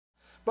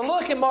But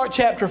look in Mark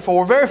chapter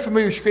 4, very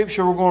familiar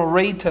scripture we're going to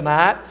read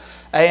tonight.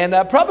 And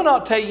probably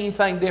not tell you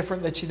anything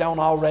different that you don't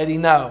already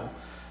know.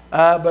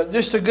 But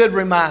just a good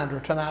reminder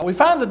tonight. We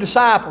find the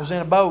disciples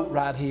in a boat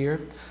right here.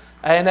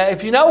 And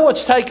if you know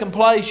what's taking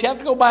place, you have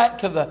to go back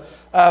to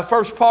the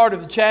first part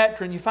of the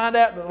chapter and you find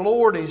out that the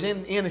Lord is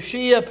in a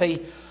ship.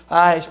 He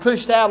has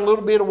pushed out a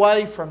little bit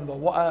away from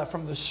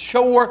the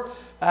shore,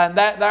 and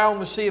that there on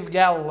the Sea of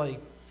Galilee.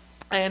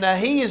 And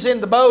He is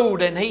in the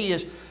boat and He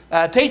is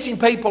teaching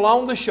people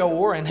on the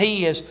shore, and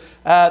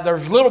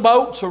there's little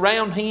boats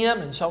around Him,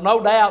 and so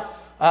no doubt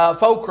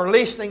folk are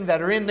listening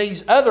that are in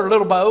these other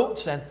little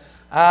boats,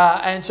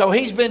 and so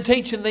He's been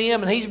teaching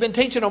them, and He's been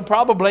teaching them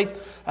probably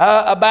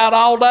about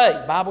all day.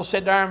 The Bible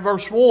said there in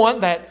verse 1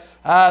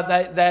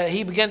 that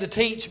He began to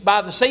teach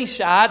by the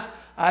seaside,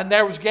 and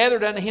there was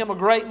gathered unto Him a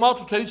great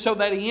multitude, so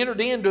that He entered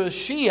into a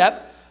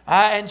ship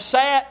and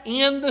sat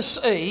in the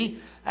sea,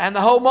 and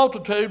the whole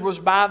multitude was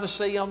by the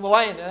sea on the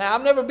land. And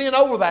I've never been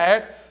over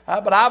there,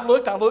 but I've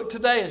looked. I looked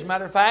today, as a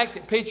matter of fact,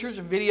 at pictures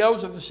and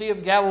videos of the Sea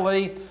of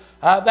Galilee.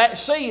 That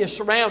sea is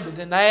surrounded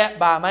in that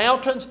by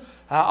mountains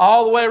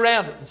all the way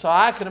around it. And so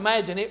I can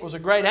imagine it was a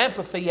great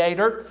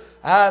amphitheater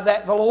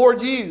that the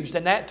Lord used,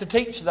 and that to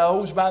teach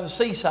those by the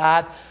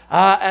seaside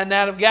and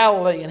that of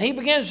Galilee. And He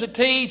begins to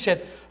teach,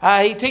 and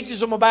He teaches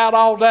them about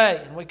all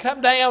day. And we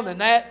come down in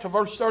that to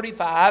verse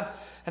 35.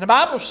 And the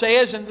Bible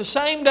says, "In the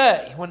same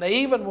day, when the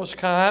even was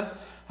come,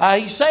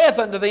 He saith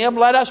unto them,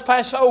 Let us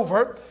pass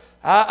over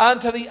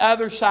unto the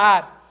other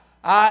side.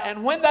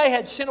 And when they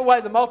had sent away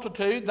the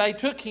multitude, they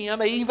took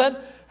Him even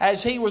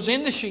as He was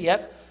in the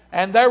ship,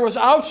 and there was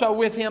also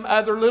with Him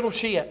other little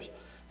ships.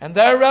 And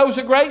there arose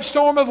a great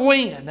storm of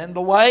wind, and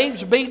the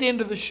waves beat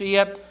into the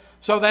ship,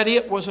 so that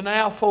it was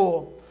now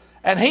full.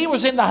 And He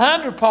was in the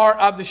hinder part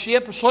of the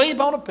ship, asleep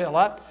on a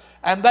pillow.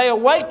 And they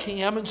awake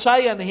Him, and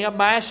say unto Him,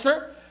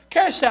 Master,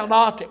 carest Thou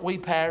not that we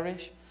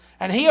perish?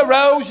 And He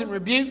arose and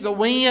rebuked the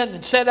wind,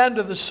 and said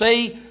unto the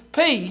sea,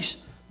 Peace,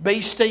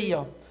 be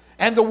still.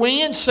 And the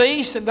wind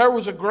ceased, and there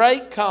was a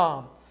great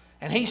calm.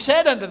 And He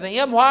said unto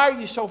them, Why are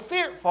you so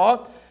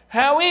fearful?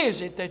 How is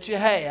it that you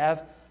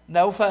have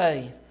no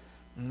faith?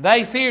 And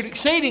they feared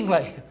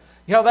exceedingly."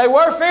 You know, they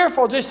were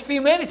fearful just a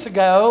few minutes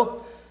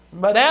ago,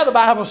 but now the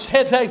Bible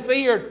said they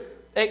feared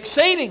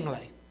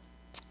exceedingly,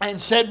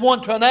 and said one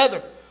to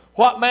another,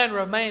 What manner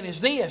of man is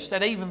this,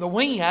 that even the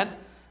wind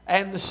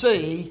and the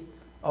sea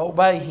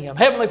obey Him?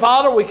 Heavenly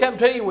Father, we come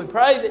to You. We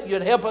pray that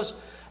You'd help us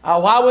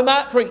while we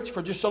might preach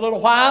for just a little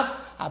while.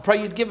 I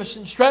pray You'd give us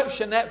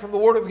instruction, that from the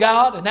Word of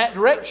God, and that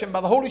direction by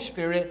the Holy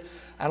Spirit.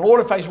 And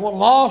Lord, if there's one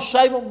lost,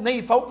 save them.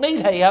 Folk need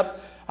help.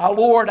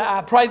 Lord,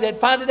 I pray they'd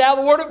find it out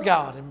of the Word of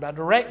God and by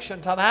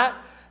direction tonight.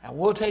 And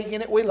we'll take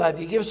in it. We love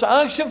You. Give us an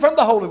unction from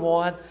the Holy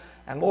One.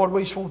 And Lord,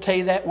 we just want to tell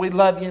You that we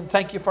love You and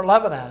thank You for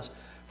loving us.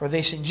 For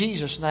this in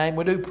Jesus' name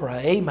we do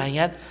pray.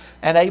 Amen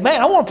and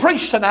amen. I want to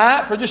preach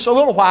tonight for just a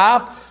little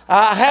while,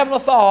 having a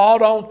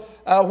thought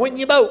on when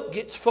your boat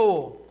gets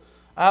full.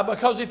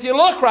 Because if you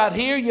look right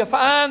here, you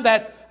find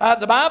that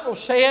the Bible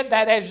said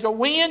that as the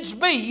winds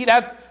beat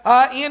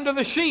into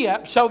the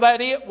ship, so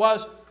that it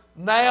was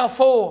now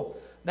full.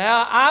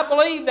 Now, I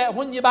believe that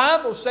when your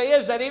Bible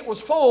says that it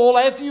was full,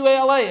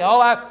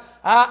 F-U-L-L,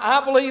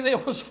 I believe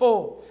it was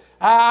full.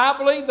 I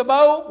believe the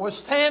boat was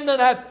standing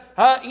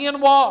in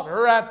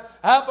water,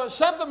 but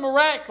something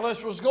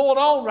miraculous was going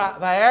on right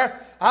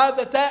there,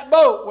 that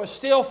boat was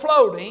still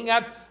floating,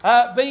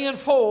 being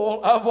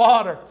full of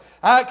water.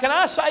 Can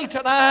I say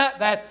tonight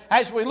that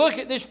as we look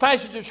at this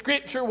passage of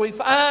Scripture, we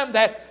find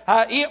that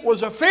it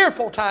was a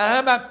fearful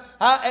time,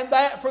 and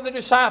that for the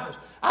disciples.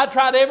 I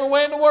tried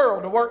everywhere in the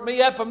world to work me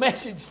up a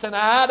message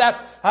tonight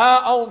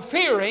on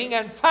fearing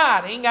and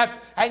fighting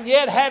and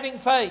yet having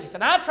faith.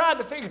 And I tried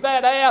to figure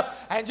that out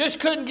and just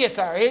couldn't get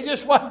there. It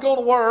just wasn't going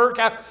to work.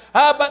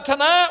 But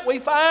tonight we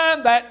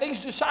find that these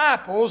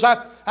disciples,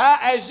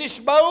 as this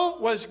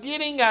boat was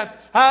getting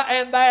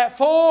and that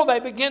full, they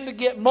began to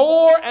get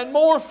more and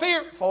more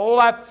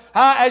fearful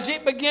as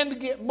it began to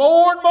get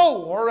more and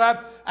more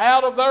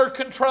out of their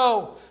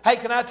control. Hey,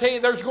 can I tell you,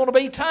 there's going to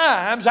be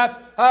times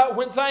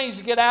when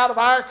things get out of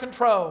our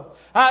control.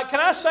 Can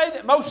I say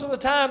that most of the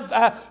time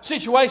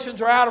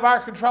situations are out of our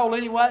control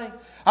anyway?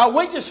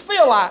 We just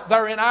feel like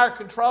they're in our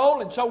control,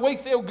 and so we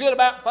feel good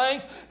about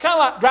things. Kind of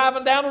like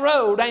driving down the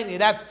road, ain't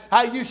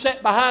it? You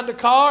sit behind the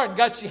car and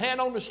got your hand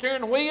on the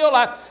steering wheel,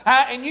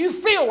 and you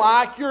feel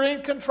like you're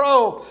in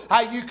control.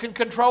 You can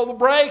control the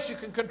brakes, you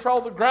can control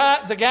the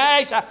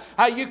gas,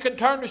 you can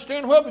turn the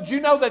steering wheel, but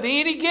you know that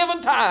any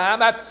given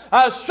time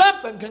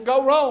something can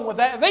go wrong with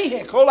that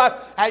vehicle,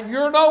 and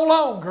you're no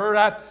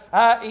longer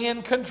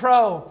in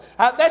control.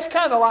 That's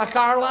kind of like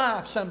our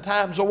life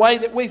sometimes, the way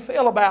that we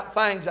feel about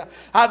things.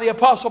 The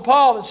Apostle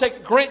Paul in 2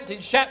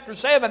 Corinthians chapter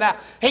 7,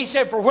 he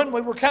said, For when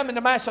we were coming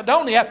to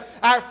Macedonia,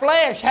 our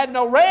flesh had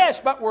no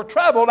rest, but were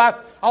troubled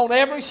on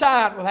every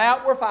side.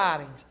 Without were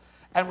fightings,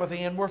 and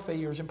within were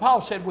fears. And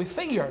Paul said we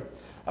feared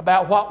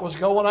about what was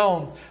going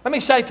on. Let me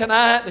say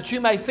tonight that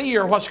you may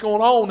fear what's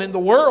going on in the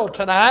world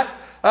tonight.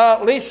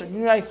 Listen,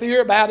 you may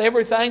fear about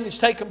everything that's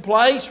taken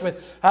place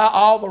with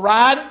all the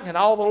rioting and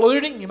all the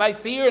looting. You may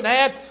fear and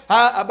add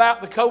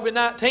about the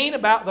COVID-19,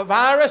 about the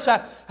virus.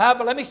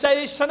 But let me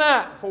say this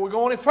tonight before we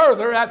go any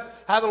further.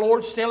 The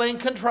Lord's still in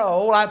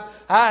control.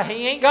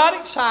 He ain't got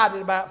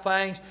excited about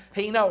things.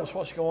 He knows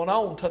what's going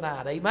on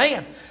tonight.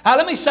 Amen.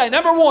 Let me say,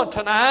 number one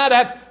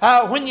tonight,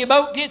 when your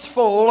boat gets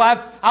full,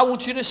 I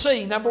want you to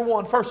see, number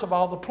one, first of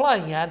all, the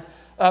plan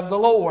of the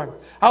Lord.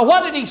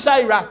 What did He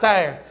say right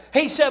there?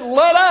 He said,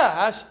 let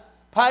us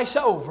pass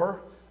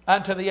over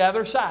unto the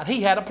other side.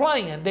 He had a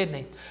plan, didn't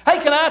He? Hey,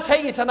 can I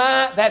tell you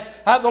tonight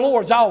that the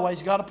Lord's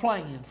always got a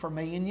plan for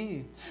me and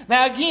you?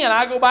 Now again,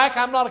 I go back,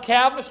 I'm not a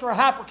Calvinist or a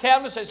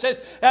hyper-Calvinist that says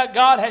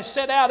God has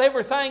set out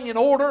everything in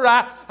order.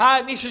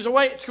 This is the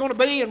way it's going to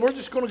be, and we're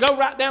just going to go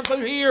right down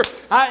through here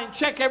and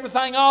check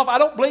everything off. I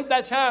don't believe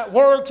that's how it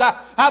works.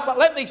 But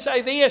let me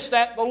say this,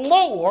 that the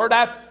Lord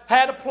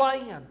had a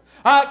plan.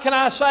 Can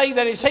I say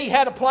that as He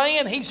had a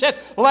plan, He said,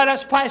 let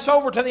us pass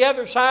over to the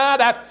other side.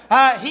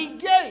 He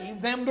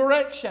gave them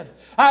direction.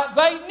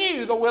 They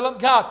knew the will of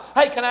God.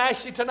 Hey, can I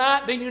ask you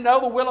tonight, do you know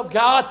the will of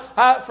God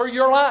for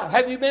your life?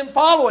 Have you been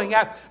following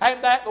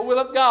the will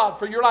of God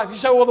for your life? You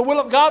say, well, the will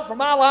of God for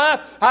my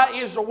life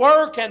is to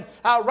work and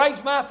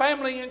raise my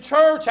family in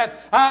church and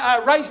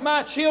raise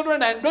my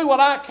children and do what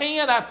I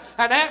can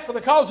and act for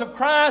the cause of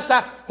Christ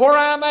where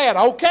I'm at.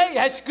 Okay,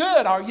 that's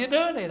good. Are you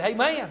doing it?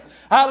 Amen.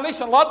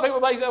 Listen, a lot of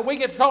people, we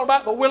get to talk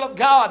about the will of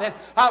God, and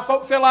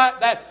folk feel like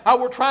that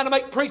we're trying to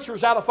make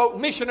preachers out of folk,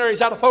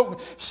 missionaries out of folk,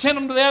 and send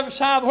them to the other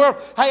side of the world.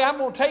 Hey, I'm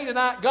going to tell you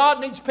tonight,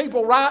 God needs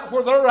people right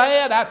where they're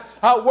at,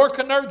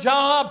 working their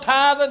job,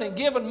 tithing and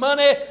giving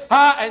money,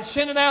 and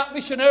sending out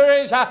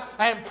missionaries,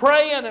 and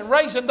praying and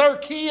raising their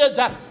kids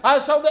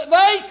so that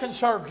they can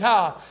serve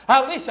God.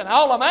 Listen,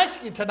 all I'm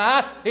asking you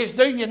tonight is,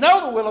 do you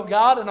know the will of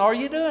God, and are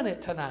you doing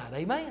it tonight?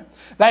 Amen.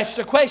 That's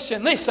the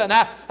question. Listen,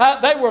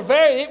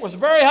 it was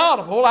very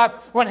audible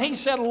when He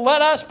said,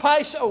 let us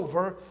pass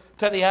over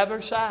to the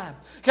other side.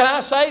 Can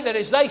I say that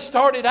as they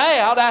started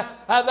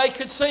out, they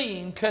could see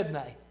Him, couldn't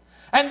they?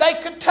 And they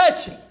could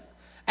touch Him.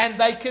 And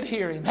they could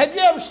hear Him. Have you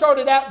ever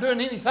started out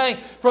doing anything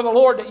for the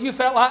Lord that you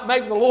felt like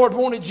maybe the Lord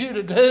wanted you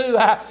to do?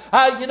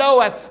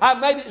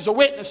 And maybe it was a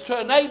witness to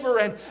a neighbor,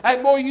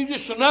 and boy, you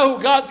just know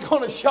God's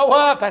going to show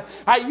up,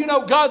 and you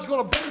know God's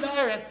going to be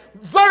there, and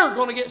they're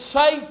going to get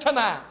saved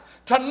tonight.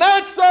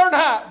 Tonight's their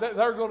night that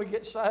they're going to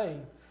get saved.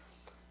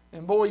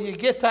 And boy, you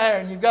get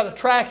there and you've got a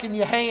tract in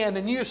your hand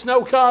and you just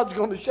know God's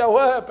going to show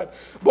up. And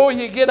boy,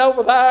 you get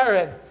over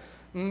there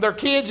and their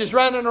kids is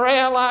running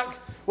around like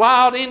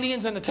wild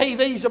Indians and the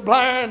TVs are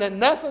blaring and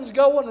nothing's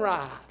going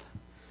right.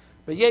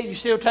 But yet you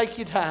still take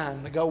your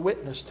time to go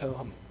witness to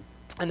them.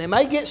 And they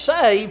may get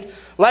saved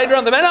later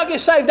on. They may not get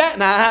saved that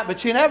night,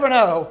 but you never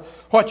know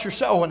what you're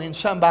sowing in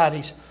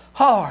somebody's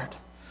heart.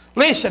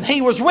 Listen,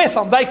 He was with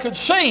them. They could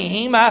see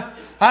Him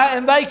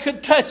and they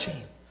could touch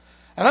Him.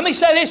 And let me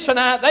say this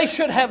tonight, they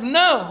should have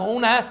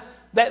known that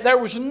there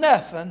was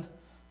nothing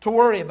to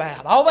worry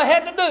about. All they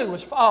had to do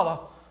was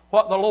follow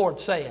what the Lord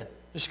said.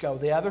 Just go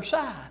the other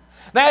side.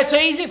 Now it's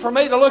easy for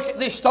me to look at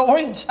this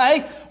story and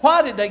say,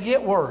 why did they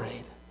get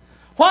worried?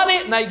 Why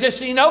didn't they just,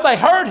 they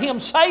heard Him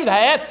say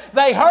that.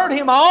 They heard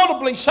Him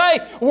audibly say,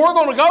 we're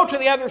going to go to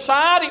the other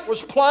side. It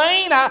was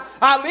plain.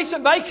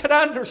 Listen, they could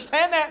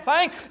understand that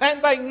thing,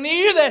 and they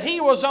knew that He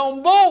was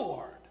on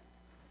board.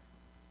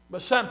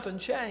 But something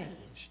changed.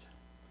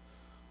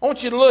 I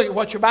want you to look at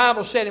what your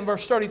Bible said in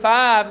verse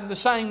 35. In the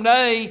same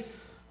day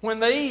when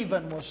the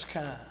even was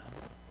come.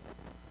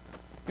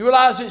 You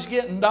realize it's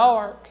getting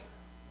dark.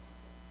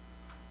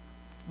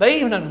 The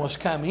evening was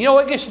coming. You know,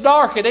 it gets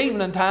dark at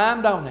evening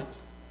time, don't it?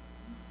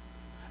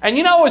 And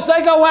you know, as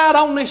they go out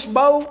on this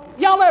boat,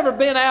 y'all ever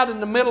been out in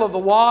the middle of the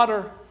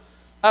water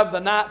of the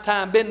night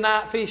time, been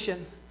night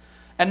fishing,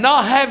 and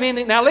not have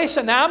any... Now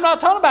listen, I'm not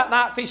talking about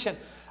night fishing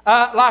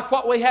like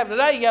what we have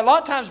today. Yeah, a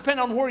lot of times,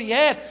 depending on where you're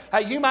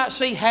at, you might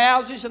see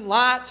houses and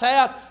lights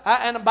out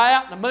and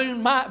about, and the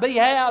moon might be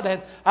out,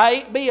 and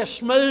it'd be a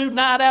smooth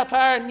night out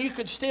there, and you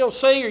could still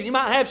see, or you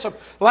might have some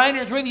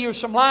lanterns with you or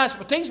some lights.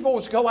 But these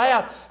boys go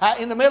out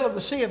in the middle of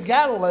the Sea of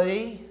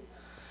Galilee,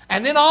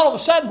 and then all of a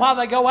sudden, while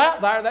they go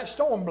out there, that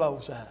storm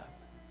blows up.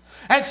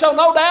 And so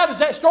no doubt as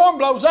that storm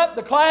blows up,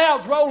 the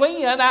clouds roll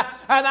in. And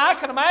I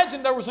can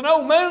imagine there was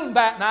no moon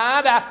that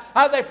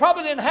night. They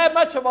probably didn't have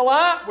much of a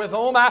light with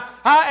them.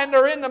 And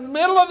they're in the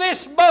middle of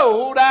this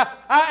boat.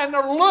 And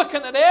they're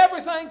looking at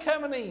everything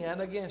coming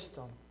in against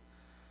them.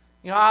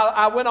 You know,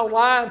 I went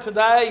online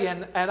today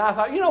and I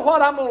thought, you know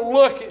what, I'm going to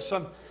look at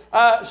some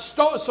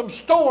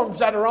storms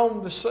that are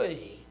on the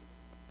sea.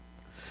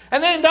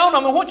 And then it dawned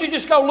on me, why don't you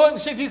just go look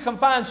and see if you can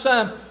find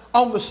some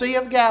on the Sea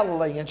of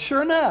Galilee. And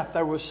sure enough,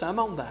 there was some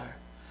on there.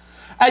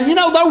 And you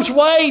know, those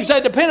waves, they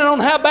depended on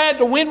how bad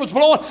the wind was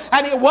blowing.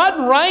 And it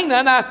wasn't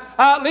raining.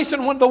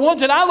 Listen, when the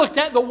ones that I looked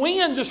at, the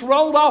wind just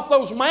rolled off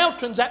those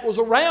mountains that was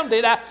around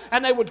it.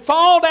 And they would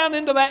fall down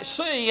into that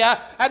sea.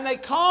 And they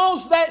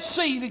caused that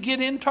sea to get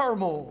in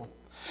turmoil.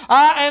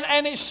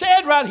 And it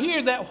said right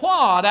here that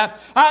what?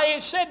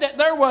 It said that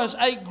there was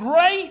a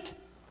great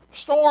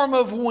storm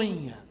of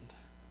wind.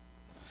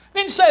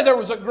 Didn't say there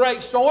was a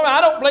great storm.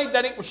 I don't believe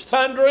that it was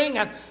thundering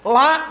and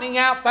lightning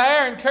out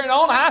there and carrying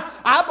on.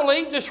 I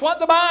believe just what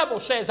the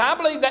Bible says. I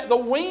believe that the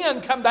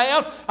wind come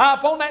down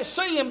upon that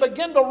sea and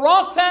begin to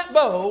rock that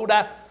boat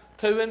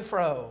to and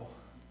fro.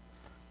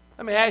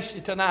 Let me ask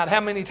you tonight,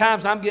 how many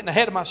times, I'm getting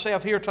ahead of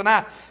myself here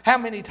tonight, how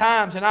many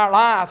times in our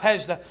life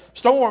has the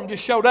storm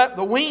just showed up,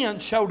 the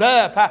wind showed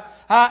up,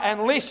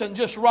 and listen,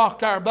 just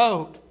rocked our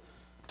boat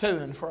to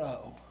and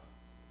fro?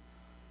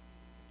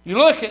 You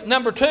look at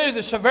number 2,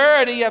 the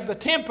severity of the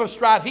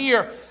tempest right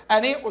here,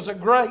 and it was a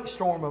great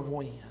storm of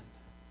wind.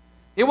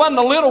 It wasn't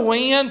a little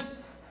wind.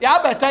 Yeah,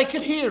 I bet they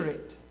could hear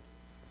it.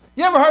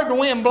 You ever heard the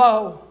wind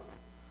blow?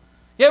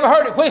 You ever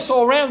heard it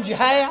whistle around your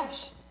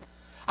house?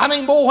 I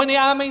mean, boy,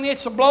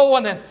 it's a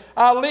blowing, and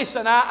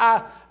listen,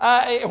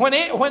 when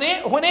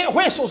it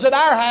whistles at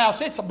our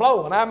house, it's a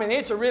blowing. I mean,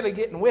 it's a really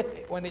getting with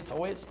it when it's a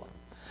whistling.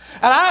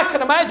 And I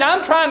can imagine,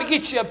 I'm trying to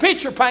get you a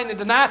picture painted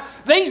tonight.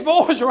 These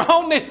boys are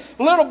on this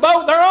little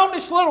boat. They're on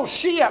this little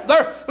ship.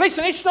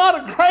 Listen, it's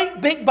not a great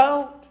big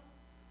boat.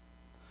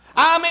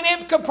 I mean,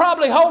 it could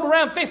probably hold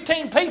around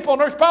 15 people,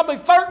 and there's probably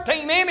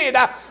 13 in it,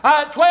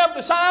 12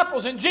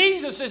 disciples, and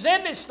Jesus is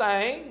in this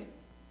thing.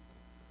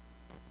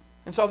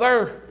 And so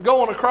they're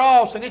going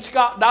across, and it's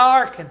got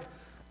dark, and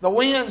the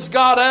wind's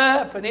got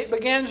up, and it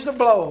begins to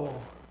blow.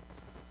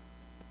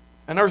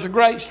 And there's a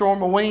great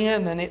storm of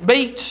wind, and it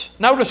beats.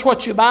 Notice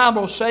what your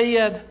Bible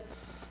said,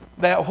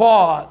 that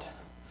what?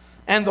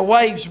 And the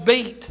waves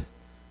beat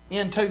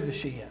into the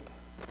ship.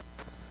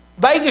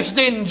 They just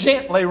didn't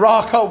gently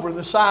rock over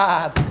the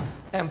side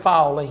and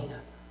fall in.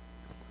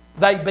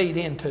 They beat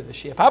into the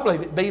ship. I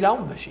believe it beat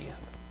on the ship. You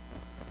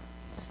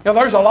know,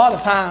 there's a lot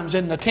of times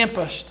in the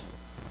tempest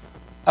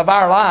of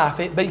our life,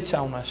 it beats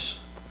on us,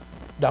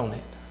 don't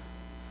it?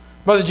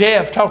 Brother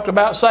Jeff talked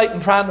about Satan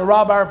trying to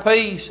rob our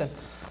peace,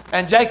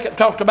 and Jacob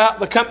talked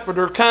about the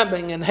Comforter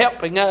coming and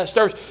helping us.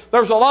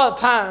 There's a lot of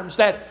times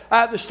that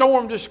the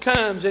storm just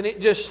comes and it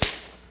just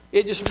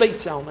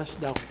beats on us,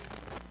 don't it?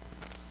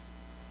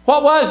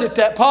 What was it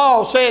that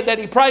Paul said that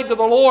he prayed to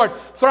the Lord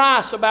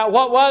thrice about?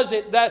 What was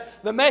it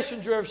that the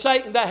messenger of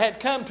Satan that had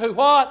come to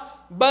what?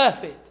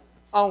 Buffet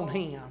on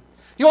him.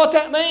 You know what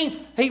that means?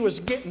 He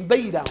was getting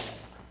beat on.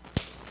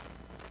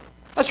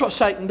 That's what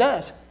Satan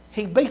does.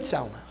 He beats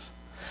on us.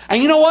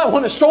 And you know what?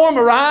 When a storm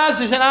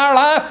arises in our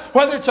life,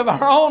 whether it's of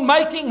our own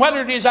making,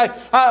 whether it is a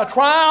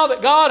trial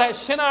that God has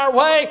sent our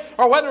way,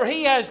 or whether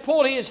He has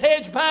pulled His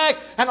hedge back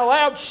and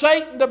allowed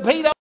Satan to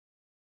beat us,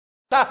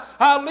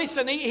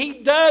 listen, he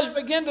does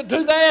begin to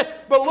do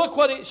that. But look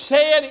what it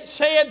said. It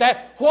said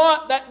that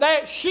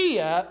that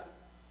ship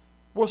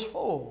was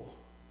full.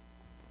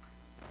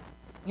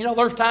 You know,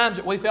 there's times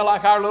that we feel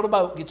like our little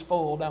boat gets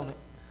full, don't it?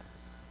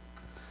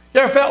 You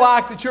ever felt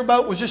like that your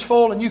boat was just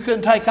full and you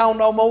couldn't take on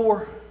no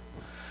more?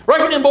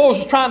 Reckon them boys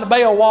was trying to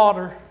bail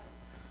water.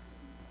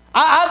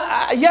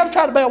 You ever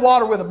try to bail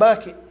water with a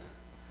bucket?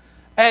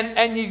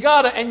 And you've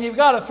got a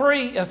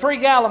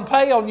 3-gallon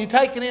pail, and you're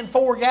taking in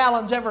 4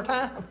 gallons every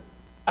time.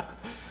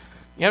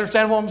 You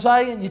understand what I'm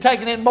saying? You're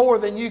taking in more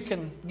than you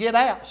can get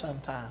out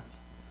sometimes.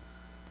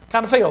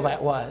 Kind of feel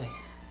that way.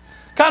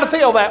 Kind of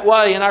feel that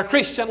way in our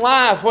Christian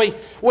life. We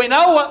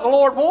know what the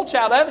Lord wants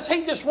out of us.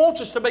 He just wants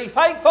us to be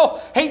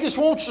faithful. He just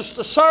wants us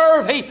to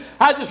serve. He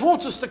just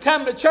wants us to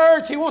come to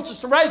church. He wants us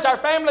to raise our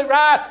family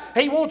right.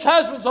 He wants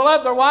husbands to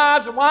love their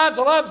wives and wives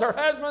to love their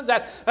husbands.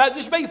 And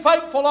just be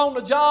faithful on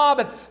the job.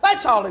 And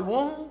that's all He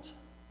wants.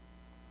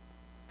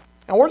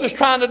 And we're just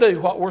trying to do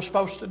what we're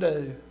supposed to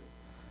do.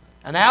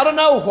 And out of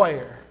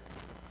nowhere,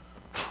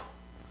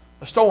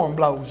 a storm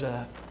blows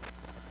up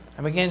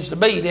and begins to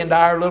beat into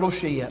our little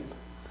ship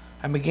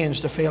and begins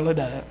to fill it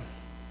up.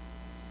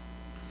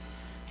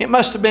 It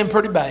must have been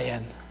pretty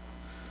bad.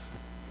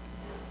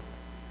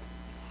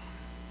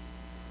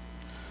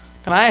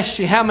 Can I ask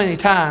you, how many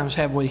times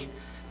have we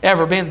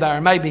ever been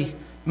there? Maybe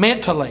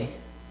mentally,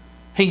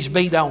 He's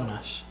beat on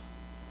us.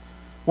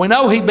 We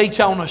know He beats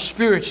on us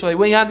spiritually.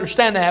 We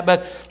understand that.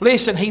 But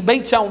listen, He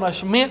beats on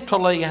us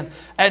mentally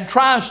and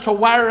tries to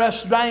wear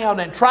us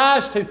down and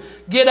tries to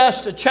get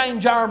us to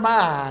change our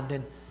mind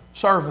in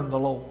serving the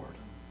Lord.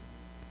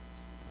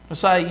 To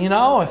say, you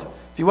know, if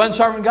you wasn't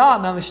serving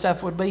God, none of this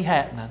stuff would be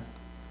happening.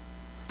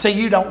 See,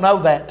 you don't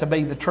know that to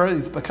be the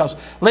truth, because,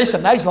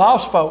 listen, these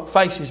lost folk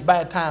faces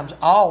bad times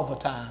all the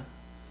time.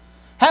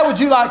 How would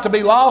you like to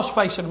be lost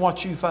facing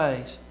what you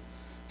face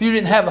if you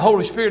didn't have the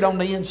Holy Spirit on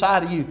the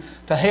inside of you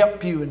to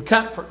help you and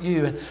comfort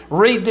you and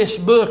read this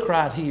book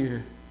right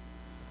here?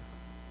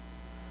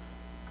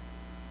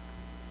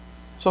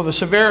 So the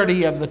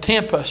severity of the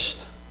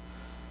tempest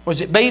was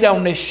it beat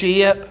on this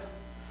ship.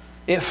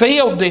 It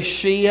filled this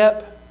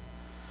ship.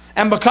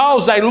 And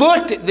because they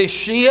looked at this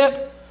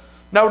ship,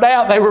 no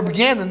doubt they were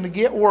beginning to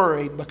get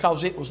worried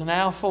because it was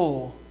now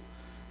full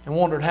and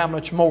wondered how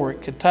much more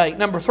it could take.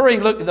 Number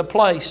 3, look at the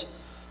place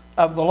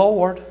of the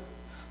Lord.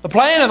 The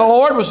plan of the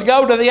Lord was to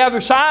go to the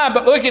other side,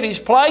 but look at His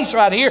place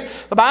right here.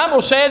 The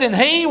Bible said, and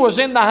He was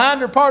in the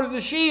hinder part of the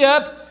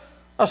ship,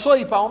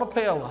 asleep on a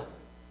pillow.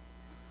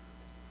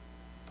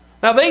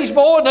 Now these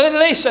boys,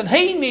 listen,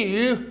 he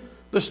knew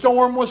the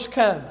storm was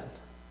coming.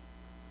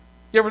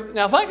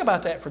 Now think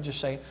about that for just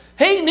a second.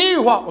 He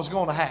knew what was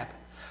going to happen.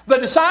 The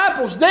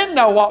disciples didn't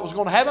know what was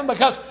going to happen,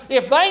 because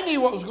if they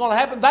knew what was going to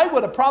happen, they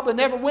would have probably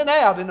never went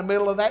out in the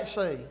middle of that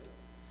sea.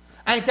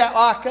 Ain't that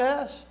like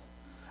us?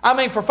 I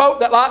mean, for folk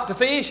that like to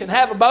fish and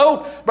have a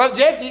boat, Brother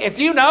Jeffy, if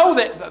you know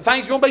that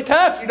things are going to be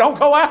tough, you don't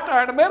go out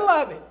there in the middle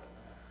of it.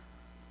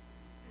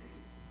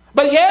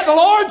 But yet the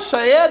Lord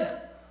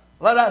said,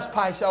 let us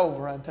pass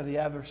over unto the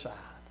other side.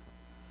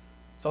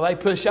 So they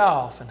push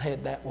off and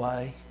head that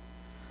way.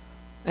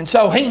 And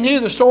so he knew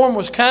the storm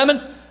was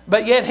coming,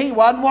 but yet he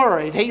wasn't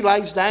worried. He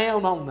lays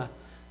down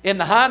in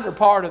the hinder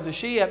part of the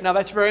ship. Now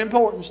that's very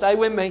important. Stay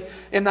with me.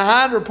 In the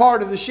hinder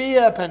part of the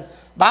ship, and the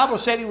Bible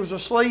said he was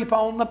asleep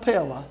on the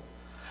pillow.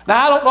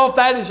 Now I don't know if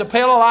that is a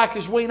pillow like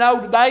as we know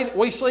today that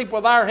we sleep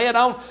with our head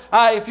on.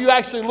 If you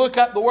actually look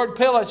up the word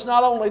pillow, it's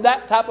not only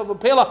that type of a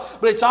pillow,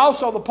 but it's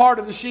also the part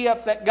of the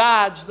ship that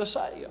guides the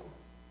sail.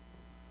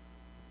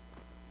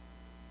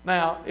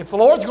 Now, if the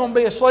Lord's going to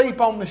be asleep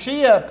on the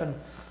ship and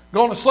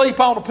going to sleep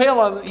on a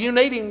pillow, you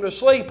need Him to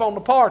sleep on the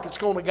part that's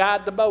going to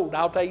guide the boat.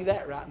 I'll tell you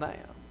that right now.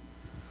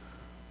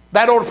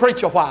 That ought to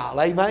preach a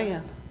while.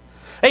 Amen.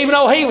 Even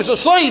though he was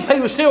asleep, he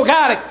was still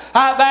guiding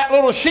that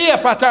little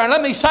ship right there. And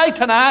let me say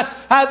tonight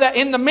that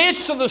in the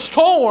midst of the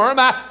storm,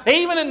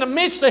 even in the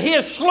midst of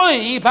his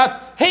sleep,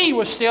 he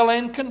was still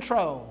in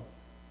control.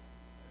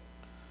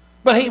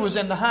 But he was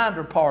in the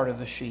hinder part of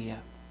the ship.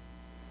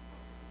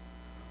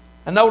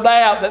 And no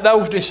doubt that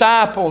those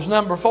disciples,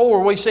 number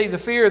 4, we see the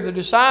fear of the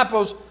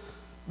disciples.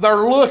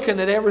 They're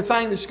looking at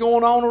everything that's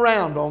going on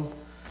around them,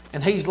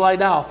 and he's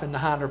laid off in the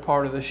hinder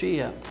part of the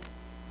ship.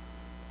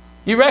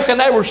 You reckon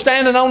they were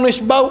standing on this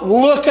boat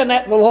looking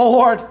at the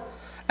Lord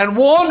and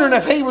wondering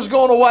if He was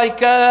going to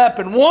wake up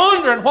and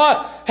wondering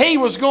what He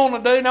was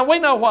going to do? Now we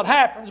know what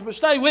happens, but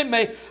stay with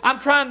me. I'm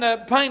trying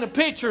to paint a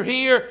picture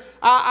here.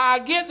 I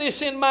get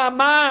this in my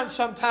mind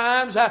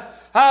sometimes.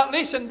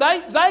 Listen,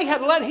 they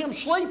had let Him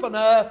sleep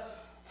enough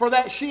for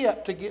that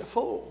ship to get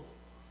full.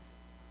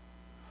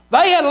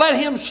 They had let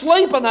Him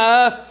sleep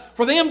enough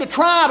for them to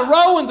try to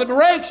row in the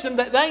direction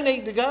that they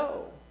need to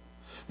go.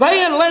 They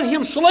had let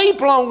Him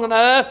sleep long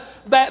enough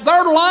that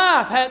their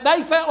life,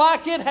 they felt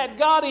like it had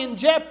got in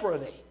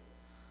jeopardy.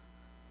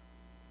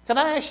 Can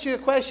I ask you a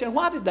question?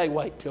 Why did they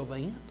wait till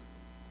then?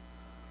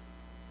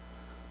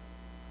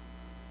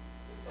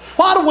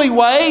 Why do we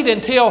wait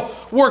until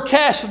we're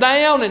cast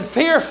down and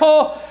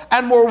fearful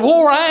and we're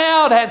wore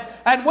out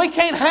and we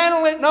can't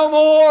handle it no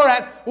more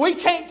and we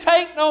can't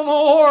take no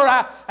more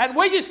and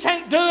we just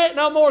can't do it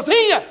no more?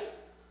 Then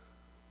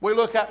we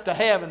look up to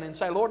heaven and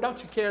say, Lord,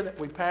 don't you care that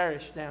we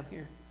perish down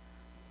here?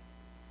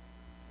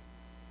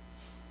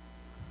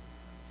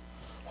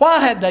 Why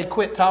had they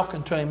quit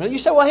talking to Him? And you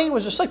say, well, He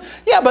was asleep.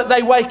 Yeah, but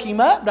they wake Him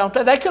up, don't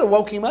they? They could have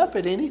woke Him up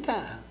at any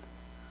time.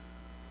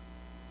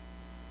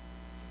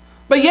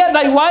 But yet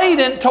they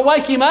wait to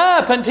wake Him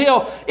up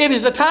until it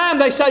is the time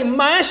they say,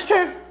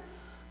 Master,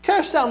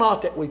 carest Thou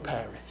not that we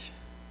perish?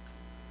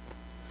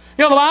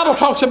 You know, the Bible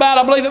talks about,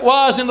 I believe it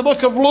was in the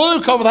book of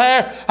Luke over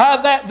there,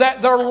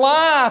 that their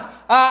life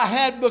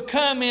had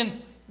become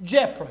in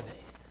jeopardy.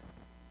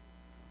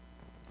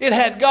 It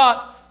had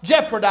got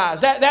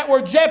jeopardized. That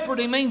word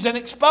jeopardy means an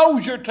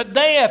exposure to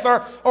death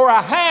or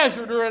a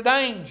hazard or a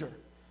danger. It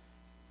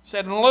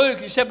said in Luke,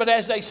 he said, but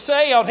as they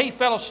sailed, he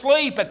fell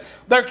asleep, and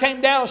there came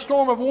down a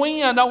storm of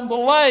wind on the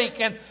lake,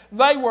 and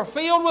they were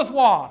filled with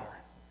water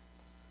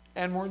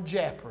and were in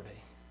jeopardy.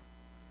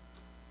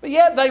 But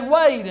yet they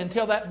wait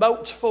until that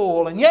boat's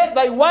full, and yet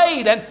they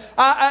wait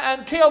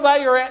until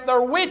they are at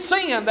their wits'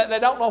 end, that they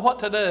don't know what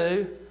to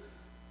do,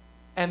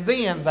 and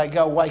then they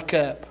go wake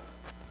up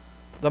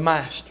the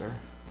Master.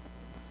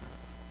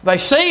 They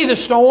see the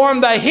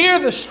storm, they hear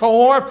the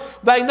storm,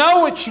 they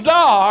know it's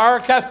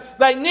dark,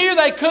 they knew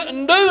they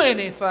couldn't do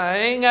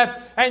anything,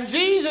 and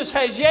Jesus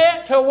has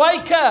yet to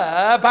wake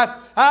up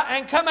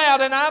and come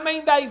out. And I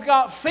mean, they've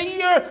got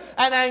fear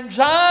and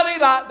anxiety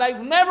like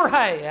they've never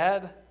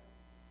had,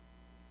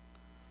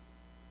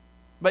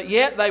 but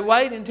yet they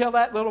wait until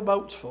that little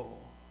boat's full.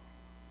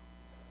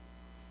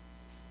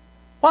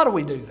 Why do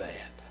we do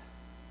that?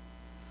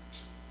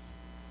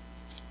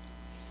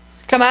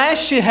 Can I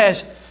ask you,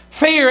 has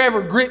fear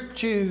ever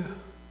gripped you?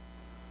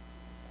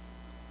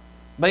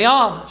 Be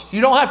honest. You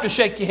don't have to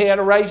shake your head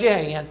or raise your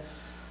hand.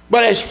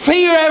 But has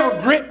fear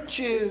ever gripped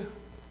you?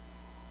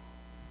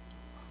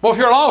 Well, if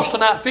you're lost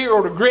tonight, fear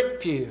ought to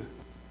grip you.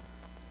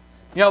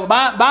 You know, the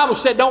Bible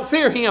said, don't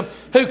fear him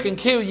who can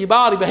kill your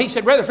body. But He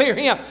said, rather fear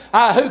him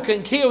who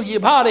can kill your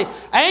body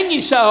and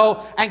your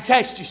soul and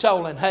cast your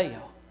soul in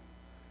hell.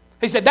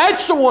 He said,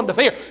 that's the one to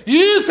fear.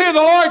 You fear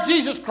the Lord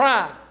Jesus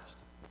Christ.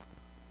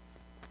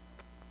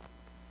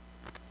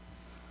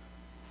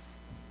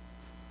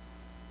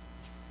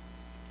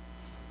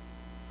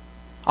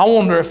 I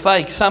wonder if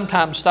they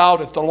sometimes thought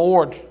if the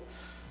Lord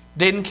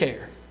didn't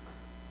care.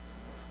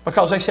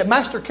 Because they said,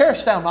 Master,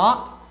 carest Thou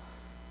not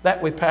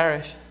that we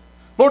perish?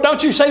 Lord,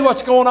 don't you see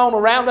what's going on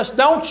around us?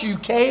 Don't you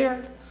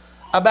care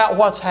about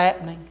what's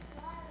happening?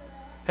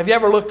 Have you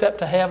ever looked up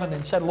to heaven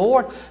and said,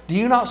 Lord, do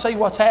you not see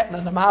what's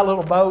happening to my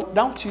little boat?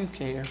 Don't you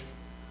care?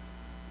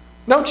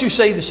 Don't you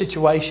see the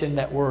situation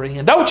that we're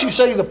in? Don't you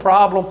see the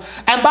problem?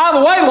 And by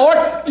the way,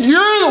 Lord,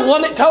 you're the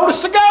one that told us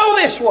to go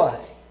this way.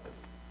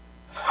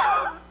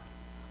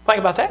 Think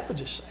about that for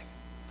just a second.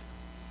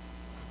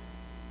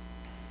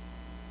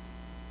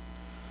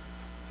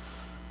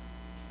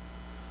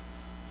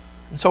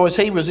 And so as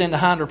he was in the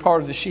hinder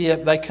part of the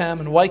ship, they come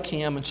and wake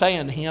him and say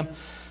unto him,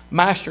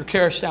 Master,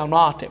 carest thou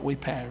not that we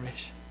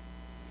perish?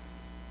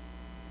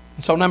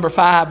 And so number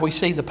 5, we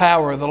see the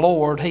power of the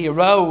Lord. He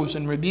arose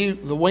and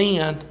rebuked the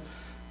wind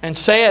and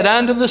said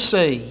unto the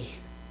sea,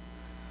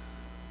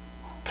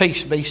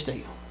 Peace, be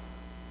still.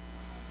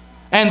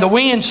 And the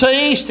wind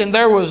ceased, and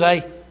there was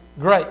a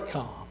great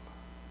calm.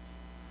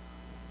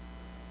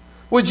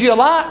 Would you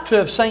like to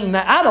have seen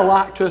that? I'd have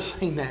liked to have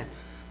seen that.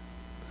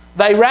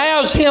 They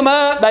rouse him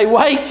up. They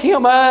wake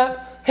him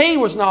up. He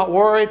was not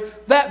worried.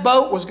 That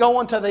boat was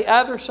going to the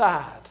other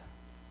side.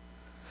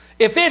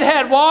 If it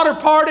had water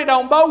parted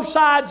on both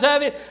sides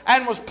of it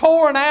and was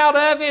pouring out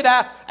of it,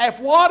 if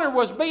water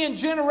was being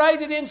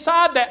generated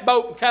inside that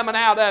boat and coming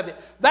out of it,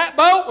 that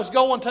boat was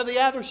going to the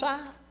other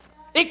side.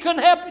 It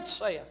couldn't help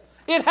itself.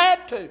 It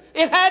had to.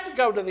 It had to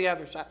go to the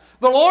other side.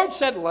 The Lord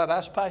said, let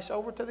us pass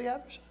over to the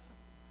other side.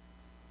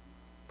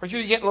 Preacher,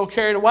 you're getting a little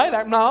carried away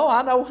there. No,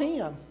 I know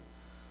Him.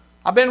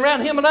 I've been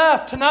around Him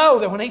enough to know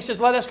that when He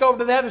says, let us go over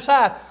to the other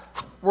side,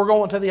 we're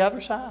going to the other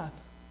side.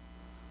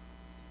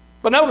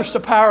 But notice the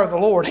power of the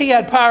Lord. He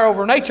had power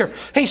over nature.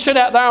 He stood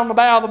out there on the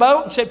bow of the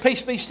boat and said,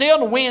 Peace, be still.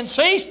 And the wind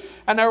ceased,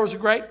 and there was a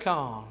great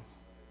calm.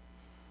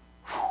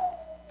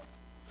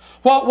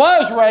 What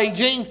was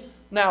raging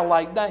now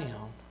laid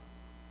down.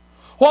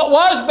 What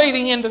was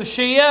beating into the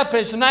ship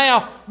has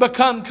now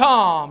become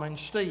calm and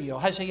still.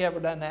 Has He ever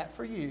done that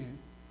for you?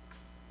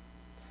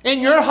 In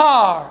your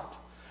heart,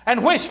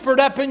 and whispered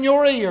up in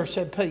your ear,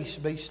 said, Peace,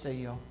 be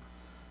still.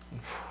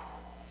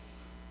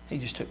 He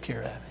just took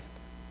care of it.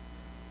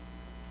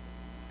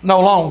 No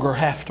longer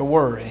have to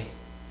worry.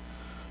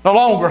 No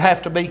longer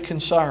have to be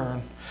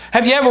concerned.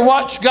 Have you ever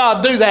watched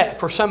God do that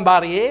for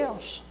somebody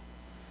else?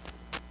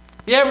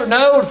 You ever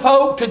known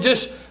folk to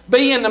just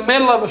be in the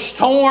middle of a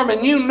storm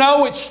and you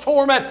know it's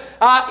storming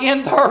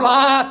in their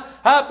life,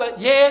 but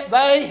yet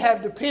they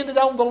have depended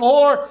on the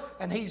Lord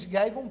and He's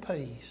gave them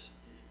peace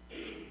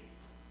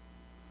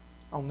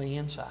on the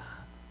inside.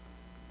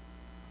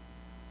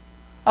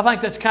 I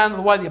think that's kind of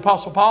the way the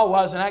Apostle Paul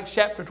was in Acts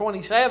chapter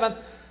 27.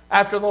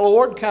 After the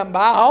Lord come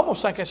by, I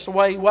almost think that's the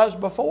way he was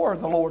before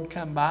the Lord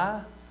come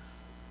by.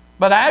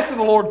 But after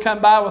the Lord come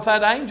by with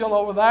that angel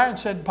over there and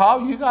said,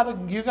 Paul, you got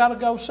to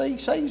go see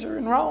Caesar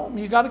in Rome.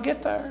 You got to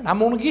get there, and I'm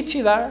going to get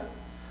you there.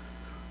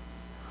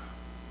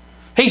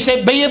 He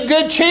said, be of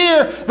good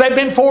cheer. They've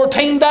been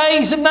 14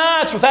 days and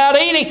nights without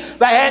eating.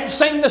 They hadn't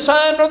seen the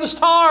sun nor the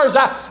stars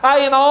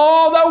in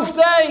all those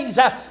days.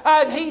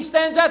 And he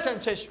stands out there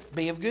and says,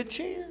 be of good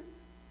cheer.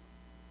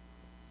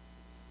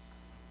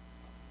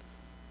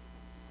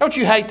 Don't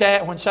you hate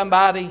that when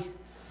somebody,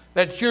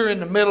 that you're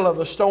in the middle of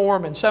a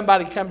storm and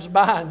somebody comes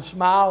by and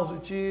smiles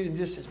at you and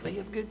just says, be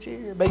of good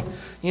cheer. Be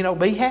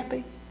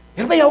happy.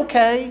 It'll be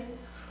okay.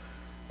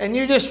 And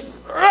you just,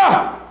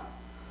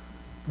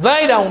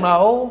 they don't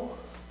know.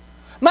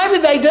 Maybe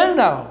they do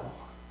know.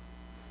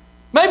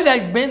 Maybe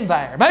they've been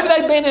there. Maybe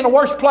they've been in a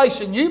worse place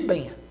than you've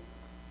been.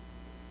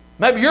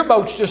 Maybe your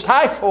boat's just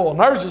half full and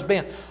theirs has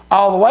been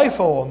all the way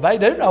full. And they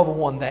do know the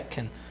one that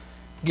can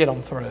get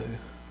them through.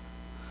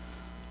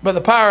 But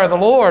the power of the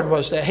Lord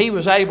was that He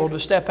was able to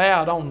step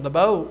out on the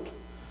boat.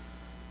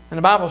 And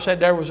the Bible said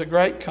there was a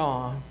great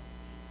calm.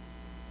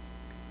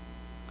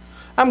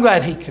 I'm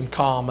glad He can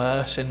calm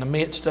us in the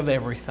midst of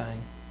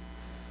everything.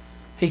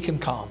 He can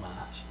calm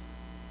us.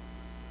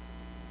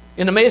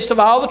 In the midst of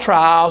all the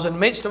trials, in the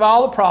midst of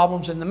all the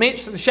problems, in the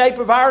midst of the shape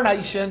of our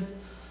nation,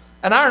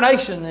 and our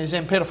nation is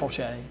in pitiful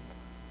shape.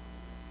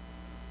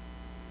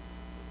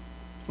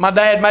 My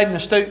dad made an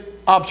astute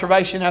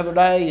observation the other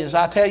day. As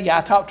I tell you,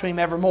 I talk to him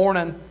every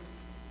morning,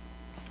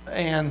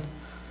 and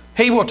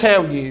he will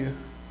tell you,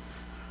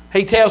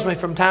 he tells me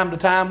from time to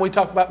time, we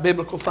talk about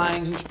biblical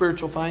things and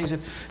spiritual things,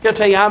 and he'll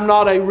tell you, I'm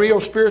not a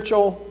real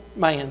spiritual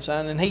man,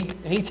 son, and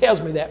he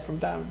tells me that from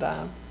time to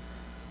time.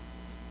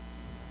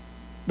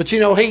 But you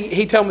know,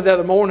 he told me the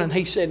other morning,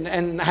 he said,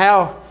 and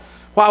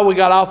why we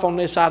got off on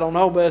this, I don't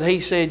know, but he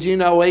said, you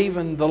know,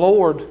 even the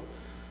Lord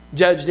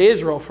judged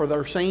Israel for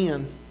their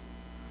sin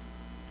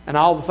and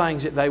all the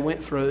things that they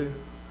went through.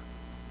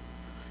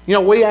 You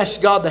know, we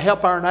ask God to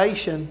help our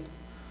nation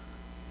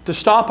to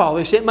stop all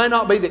this. It may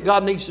not be that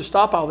God needs to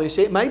stop all this.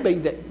 It may be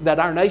that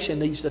our nation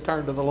needs to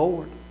turn to the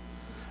Lord.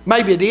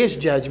 Maybe it is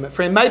judgment,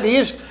 friend.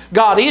 Maybe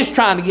God is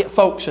trying to get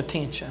folks'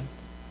 attention.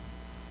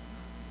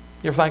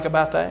 You ever think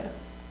about that?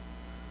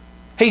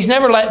 He's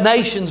never let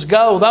nations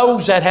go.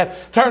 Those that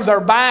have turned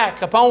their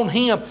back upon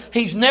Him,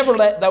 He's never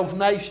let those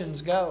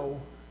nations go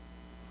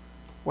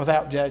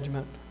without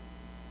judgment.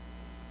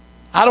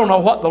 I don't know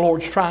what the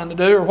Lord's trying to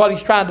do or what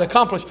He's trying to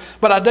accomplish,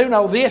 but I do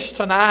know this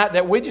tonight,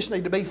 that we just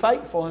need to be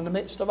faithful in the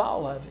midst of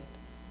all of it.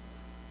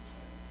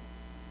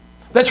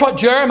 That's what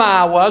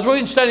Jeremiah was. We've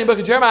been studying the book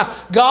of Jeremiah.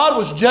 God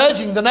was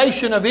judging the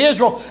nation of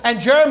Israel, and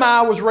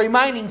Jeremiah was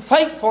remaining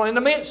faithful in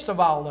the midst of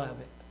all of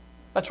it.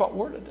 That's what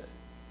we're to do.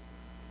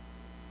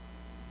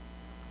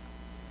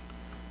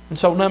 And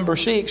so number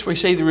 6, we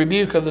see the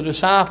rebuke of the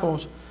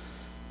disciples.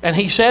 And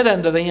he said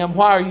unto them,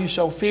 why are you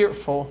so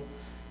fearful?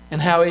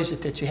 And how is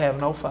it that you have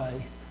no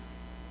faith?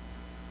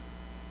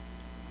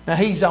 Now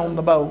he's on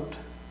the boat.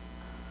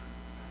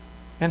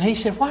 And he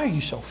said, why are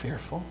you so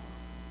fearful?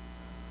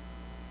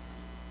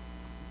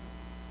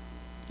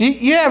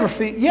 You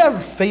ever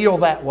feel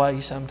that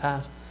way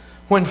sometimes?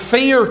 When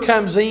fear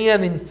comes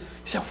in and you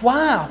say,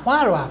 why?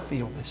 Why do I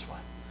feel this way?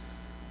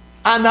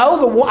 I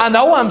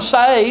know I'm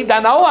saved. I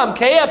know I'm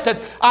kept. And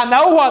I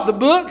know what the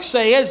book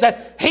says,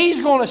 that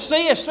He's going to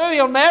see us through.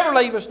 He'll never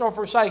leave us nor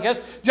forsake us.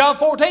 John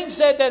 14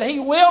 said that He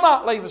will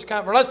not leave us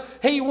comfortless.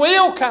 He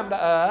will come to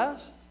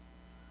us.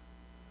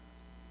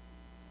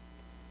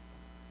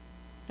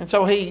 And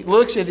so He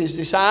looks at His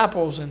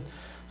disciples and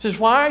says,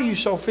 why are you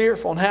so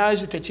fearful? And how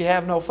is it that you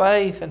have no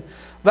faith? And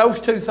those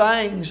two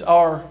things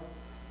are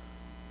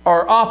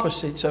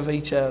opposites of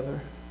each other.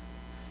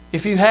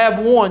 If you have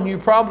one, you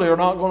probably are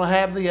not going to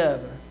have the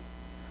other.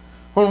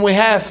 When we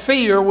have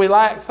fear, we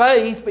lack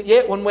faith, but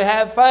yet when we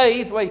have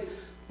faith, we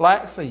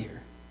lack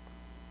fear.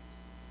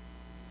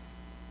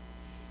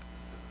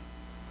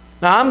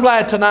 Now, I'm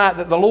glad tonight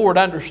that the Lord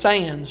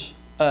understands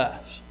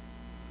us.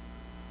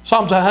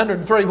 Psalms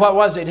 103, what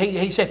was it?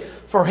 He said,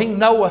 for He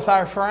knoweth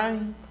our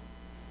frame.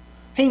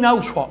 He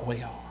knows what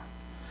we are.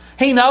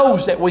 He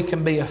knows that we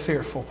can be a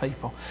fearful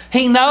people.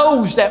 He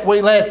knows that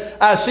we let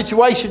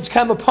situations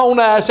come upon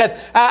us.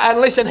 And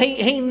listen,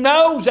 He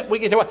knows that we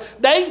get to.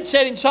 David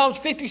said in Psalms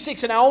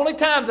 56, and the only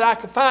time that I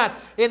could find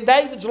in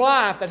David's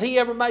life that he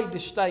ever made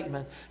this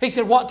statement, he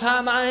said, what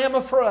time I am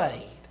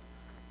afraid,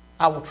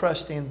 I will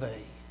trust in Thee.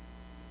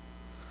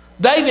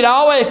 David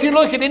always, if you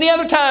look at any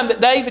other time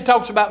that David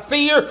talks about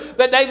fear,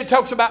 that David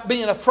talks about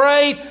being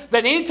afraid,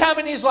 that any time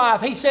in his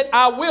life he said,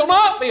 I will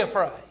not be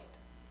afraid.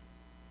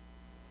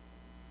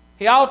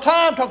 He all the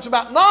time talks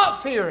about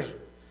not fearing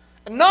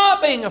and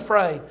not being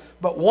afraid.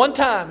 But one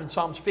time in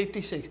Psalms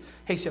 56,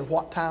 he said,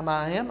 what time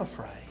I am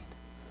afraid,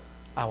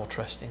 I will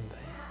trust in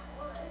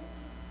Thee.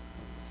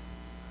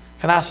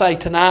 Can I say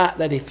tonight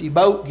that if your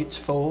boat gets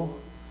full,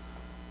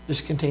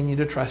 just continue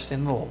to trust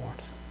in the Lord.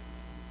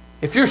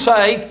 If you're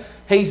saved,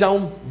 He's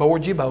on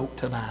board your boat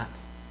tonight.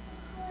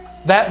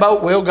 That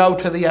boat will go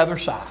to the other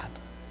side.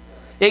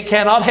 It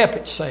cannot help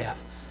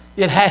itself.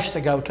 It has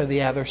to go to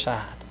the other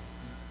side.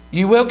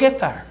 You will get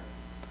there.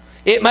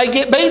 It may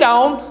get beat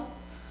on,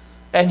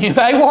 and you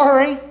may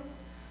worry,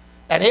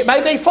 and it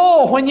may be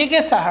full when you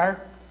get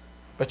there,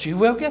 but you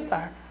will get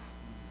there.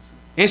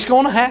 It's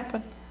going to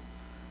happen.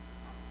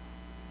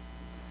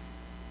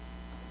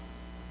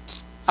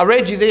 I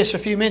read you this a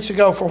few minutes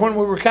ago. For when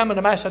we were coming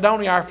to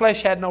Macedonia, our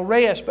flesh had no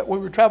rest, but we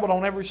were troubled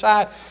on every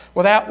side.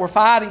 Without were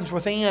fightings,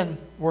 within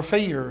were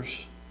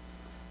fears.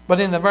 But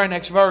in the very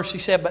next verse, he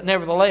said, but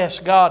nevertheless,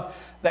 God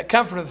that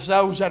comforteth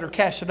those that are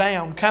cast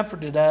down,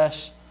 comforted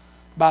us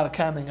by the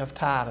coming of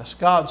Titus.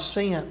 God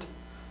sent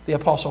the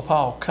Apostle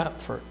Paul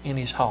comfort in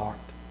his heart.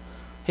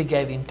 He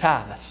gave him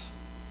Titus.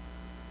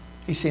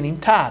 He sent him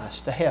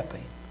Titus to help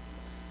him.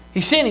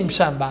 He sent him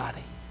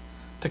somebody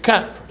to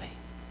comfort him.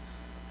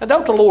 Now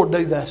don't the Lord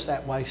do us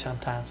that way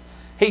sometimes?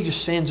 He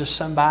just sends us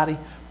somebody,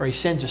 or He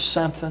sends us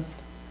something.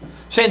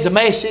 Sends a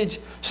message,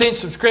 sends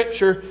some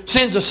scripture,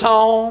 sends a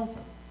song,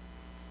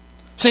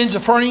 sends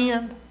a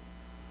friend.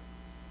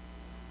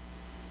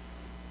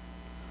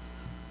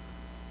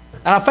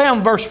 And I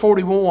found verse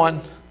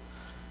 41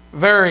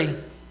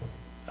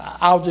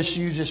 I'll just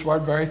use this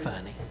word, very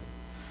funny.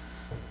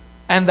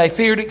 And they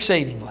feared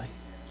exceedingly.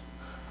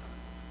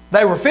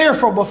 They were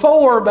fearful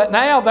before, but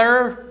now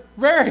they're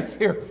very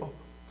fearful.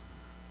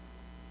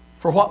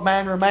 For what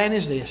manner of man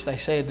is this, they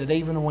said, that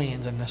even the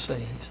winds and the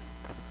seas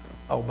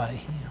obey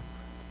Him.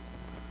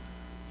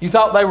 You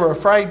thought they were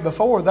afraid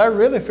before. They're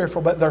really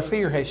fearful, but their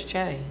fear has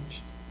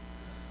changed.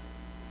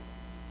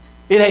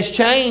 It has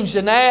changed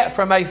in that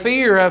from a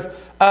fear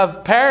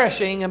of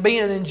perishing and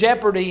being in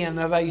jeopardy and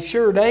of a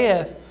sure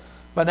death,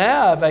 but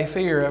now of a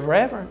fear of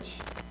reverence.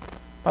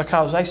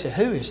 Because they said,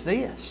 who is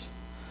this,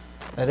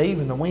 that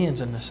even the winds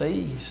and the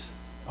seas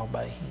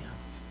obey Him?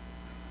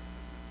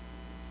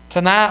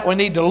 Tonight we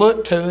need to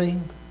look to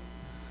Him,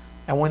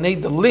 and we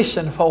need to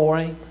listen for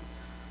Him,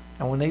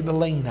 and we need to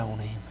lean on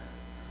Him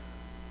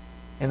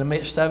in the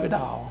midst of it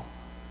all.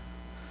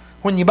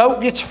 When your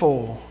boat gets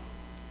full,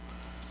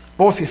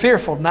 boy, if you're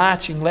fearful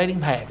tonight, you can let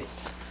Him have it.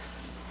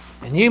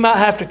 And you might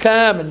have to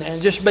come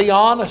and just be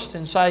honest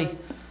and say,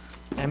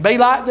 and be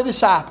like the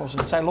disciples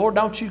and say, Lord,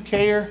 don't You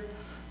care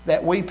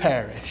that we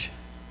perish?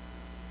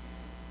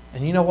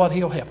 And you know what?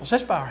 He'll help us.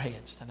 Let's bow our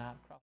heads tonight.